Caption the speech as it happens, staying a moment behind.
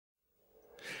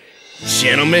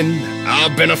Gentlemen, our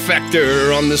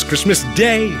benefactor on this Christmas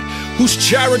day, whose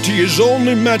charity is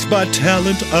only matched by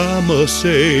talent, I must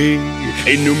say.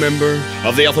 A new member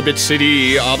of the Alphabet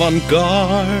City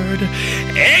avant-garde,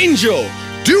 Angel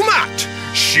Dumat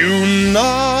Chouinard.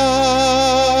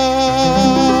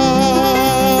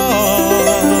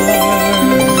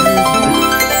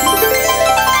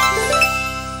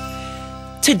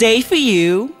 Today for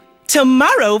you,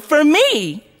 tomorrow for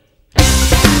me.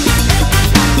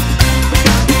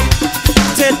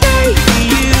 Today for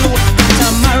you,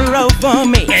 tomorrow for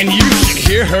me. And you should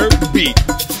hear her beat.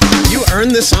 You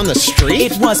earned this on the street?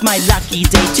 It was my lucky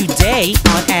day today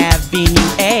on Avenue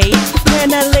A,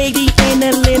 when a lady in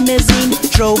a limousine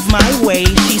drove my way.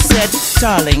 She said,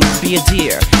 darling, be a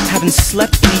dear, haven't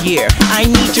slept in a year. I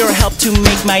need your help to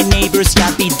make my neighbor's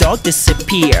yappy dog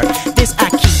disappear. This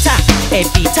Akita,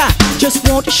 Evita, just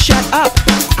won't shut up.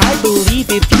 I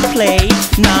believe if you play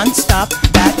non-stop,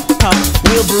 that pup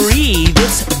will breathe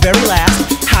its very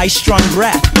last high-strung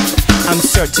breath. I'm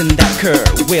certain that cur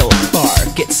will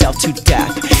bark itself to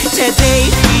death. Today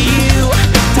for you,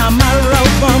 tomorrow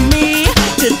for me.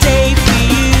 Today for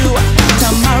you,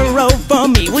 tomorrow for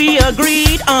me. We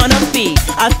agreed on a fee,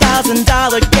 $1,000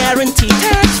 guarantee,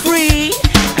 tax-free,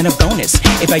 and a bonus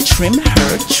if I trim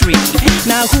her tree.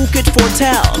 Now who could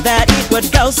foretell that it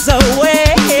would go so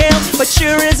well? But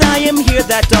sure as I am here,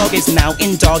 that dog is now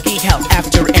in doggy health.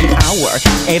 After an hour,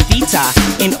 Evita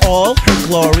in all her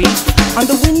glory, on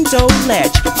the window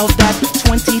ledge of that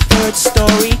 23rd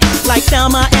story, like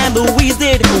Thelma and Louise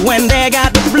did when they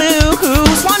got the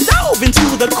blues, one dove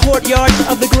into the courtyard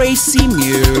of the Gracie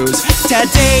Muse.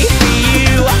 Today for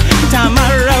you,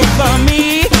 tomorrow for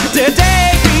me.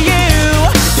 Today for you,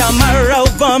 tomorrow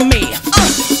for me.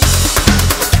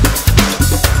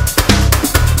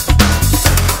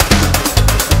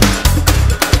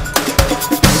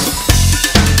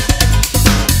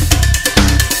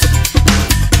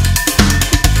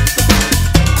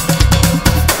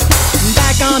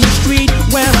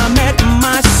 Where I met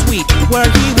my sweet, where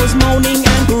he was moaning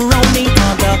and groaning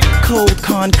on the cold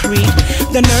concrete.